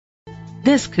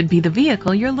This could be the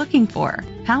vehicle you're looking for.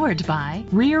 Powered by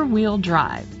rear-wheel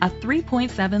drive, a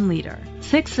 3.7-liter,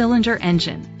 6-cylinder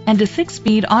engine, and a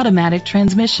 6-speed automatic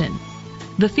transmission.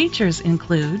 The features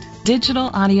include digital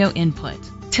audio input,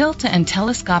 tilt and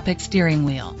telescopic steering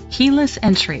wheel, keyless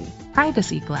entry,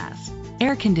 privacy glass,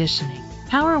 air conditioning,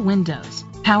 power windows,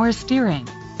 power steering,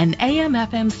 and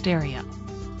AM/FM stereo.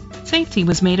 Safety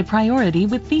was made a priority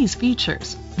with these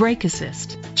features: brake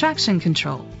assist, traction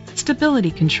control,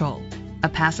 stability control, a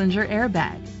passenger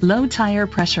airbag, low tire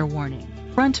pressure warning,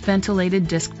 front ventilated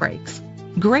disc brakes.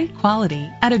 Great quality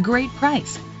at a great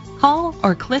price. Call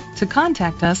or click to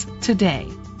contact us today.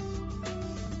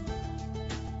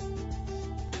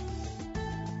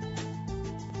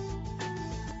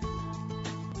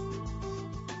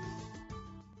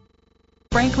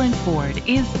 Franklin Ford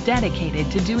is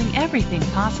dedicated to doing everything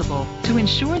possible to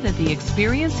ensure that the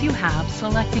experience you have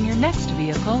selecting your next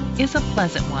vehicle is a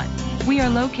pleasant one. We are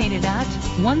located at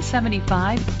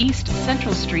 175 East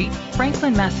Central Street,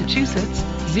 Franklin, Massachusetts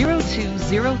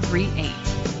 02038.